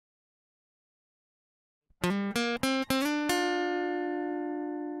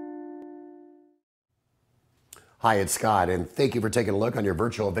Hi, it's Scott, and thank you for taking a look on your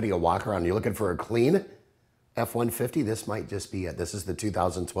virtual video walk around. You're looking for a clean F-150? This might just be it. This is the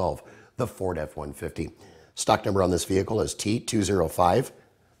 2012, the Ford F-150. Stock number on this vehicle is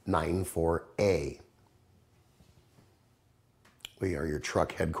T20594A. We are your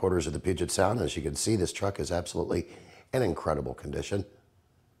truck headquarters of the Puget Sound. As you can see, this truck is absolutely in incredible condition.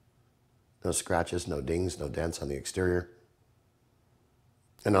 No scratches, no dings, no dents on the exterior.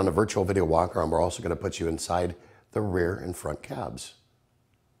 And on a virtual video walk around, we're also going to put you inside the rear and front cabs.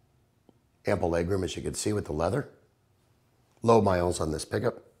 Ample legroom, as you can see, with the leather. Low miles on this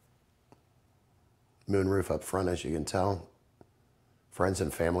pickup. Moonroof up front, as you can tell. Friends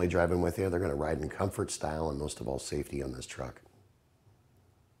and family driving with you. They're going to ride in comfort, style, and most of all, safety on this truck.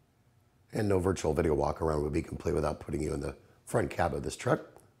 And no virtual video walk around would be complete without putting you in the front cab of this truck.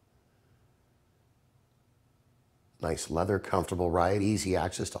 Nice leather, comfortable ride, easy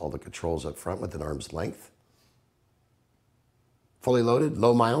access to all the controls up front with an arm's length. Fully loaded,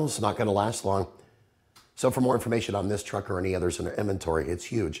 low miles, not going to last long. So for more information on this truck or any others in our inventory, it's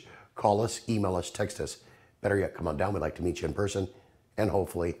huge. Call us, email us, text us. Better yet, come on down. We'd like to meet you in person and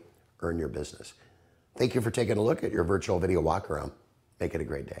hopefully earn your business. Thank you for taking a look at your virtual video walk around. Make it a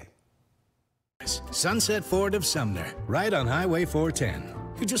great day. Sunset Ford of Sumner, right on Highway 410.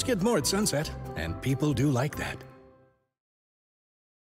 You just get more at Sunset, and people do like that.